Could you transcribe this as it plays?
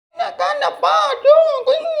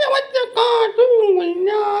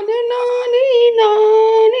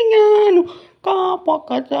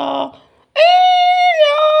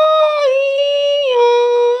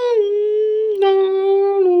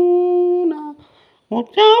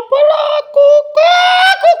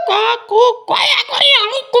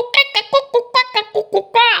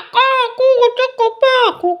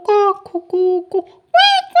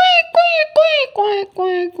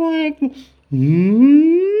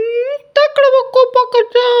Takla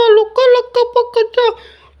bakaja, luka luka bakaja,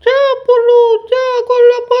 japulu,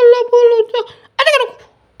 jagola bala bulu, adakadu,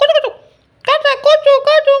 kodakadu, kata kocu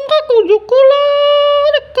kadung kaku jukula,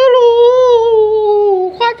 rekalu,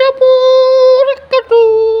 kajabu, rekadu,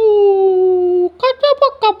 kaja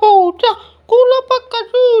bakabau, kula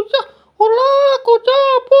bakaju, ula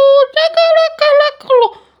kujabu, jagala kala kalo,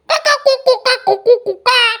 kakakuku kakuku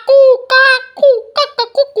kaku kaku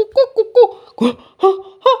kakakuku kuku kuku.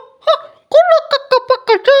 Kula kakak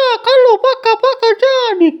bakaja, kalau baka bakaja,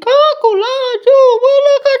 nikaku laju,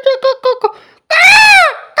 bulu kaca kakak.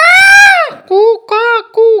 Kuka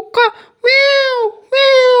kuka, meow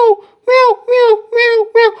meow meow meow meow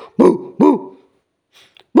meow, boo boo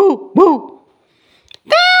boo boo.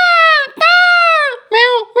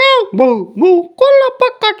 Meow meow boo boo. Kula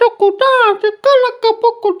bakaja kuda, sekala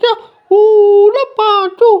kabukuja, ula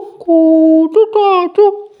padu kudu tadu.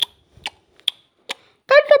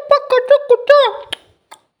 Kada bakaja kuda.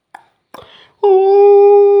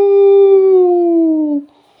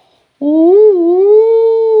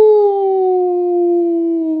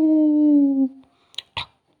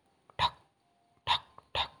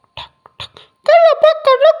 Kalau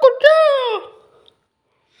bakaja kuda.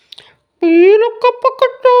 Pilo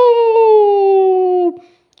kapakato.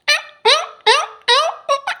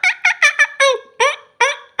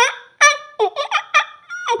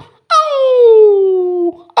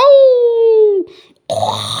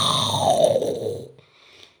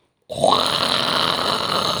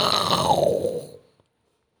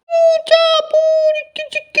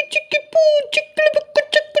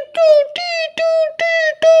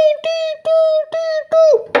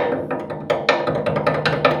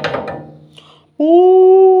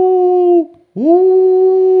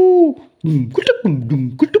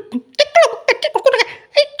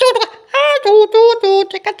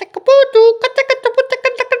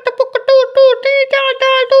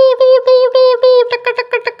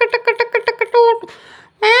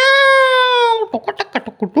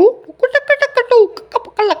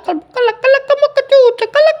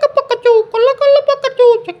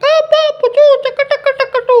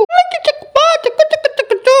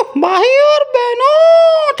 Bahir beno,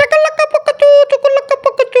 cakalaka pakacu, cakalaka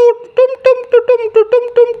pakacu, tum tum tum tum tum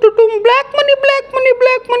tum tum tum. Black money, black money,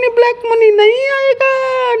 black money, black money. नहीं आएगा,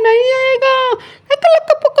 नहीं आएगा.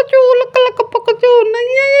 Cakalaka pakacu, cakalaka pakacu,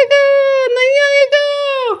 नहीं आएगा, नहीं आएगा.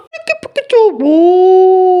 Cakalaka pakacu,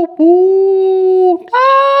 boo boo, ta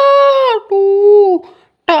tu,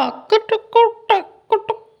 tak tak tak tak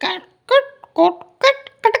kat kat kot kat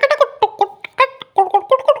kat kat kot kot kat kot kot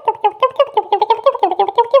kot kot kot kot kot kot kot kot kot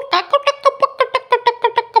kot kot kot.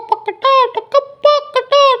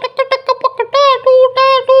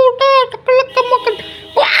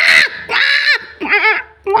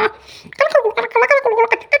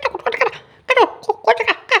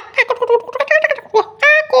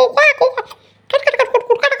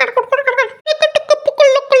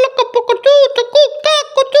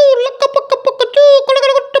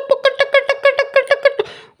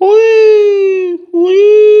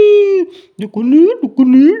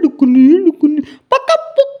 Dukuni.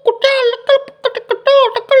 Pakapuk kuda, lakal pakata,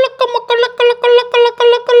 lakalaka makalaka lakalaka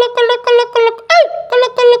lakalaka lakalaka lakalaka. Ay,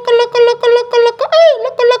 kalaka lakalaka lakalaka laka. Ay,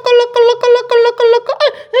 lakalaka lakalaka lakalaka laka.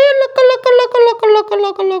 Ay, lakalaka lakalaka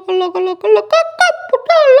lakalaka lakalaka lakalaka.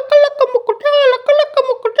 Kapuda, lakalaka mukuda, lakalaka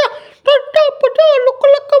mukuda. Tata puda,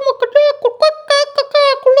 lakalaka mukuda. Kukaka kaka,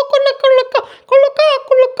 kulaka lakalaka. Kulaka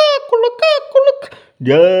kulaka kulaka kulaka.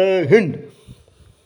 Jai Hind.